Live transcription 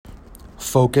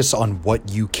focus on what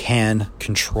you can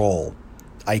control.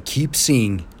 I keep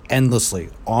seeing endlessly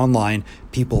online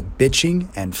people bitching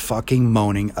and fucking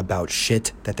moaning about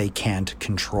shit that they can't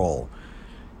control.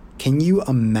 Can you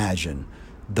imagine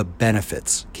the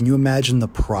benefits? Can you imagine the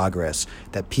progress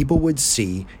that people would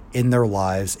see in their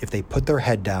lives if they put their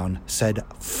head down, said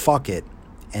fuck it,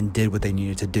 and did what they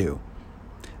needed to do?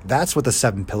 That's what the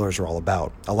 7 pillars are all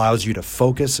about. Allows you to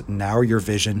focus, narrow your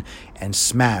vision, and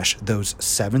smash those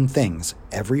 7 things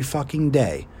every fucking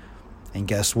day. And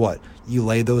guess what? You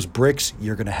lay those bricks,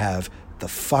 you're going to have the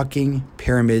fucking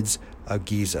pyramids of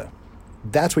Giza.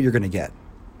 That's what you're going to get.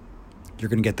 You're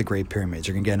going to get the Great Pyramids.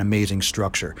 You're going to get an amazing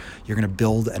structure. You're going to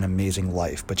build an amazing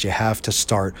life. But you have to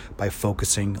start by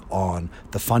focusing on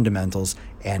the fundamentals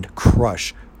and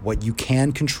crush what you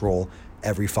can control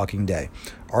every fucking day.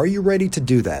 Are you ready to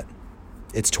do that?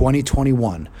 It's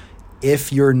 2021.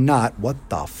 If you're not, what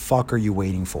the fuck are you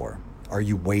waiting for? Are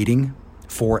you waiting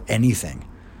for anything?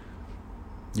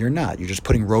 You're not. You're just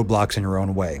putting roadblocks in your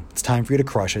own way. It's time for you to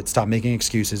crush it. Stop making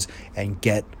excuses and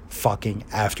get fucking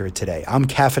after it today. I'm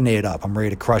caffeinated up. I'm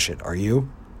ready to crush it. Are you?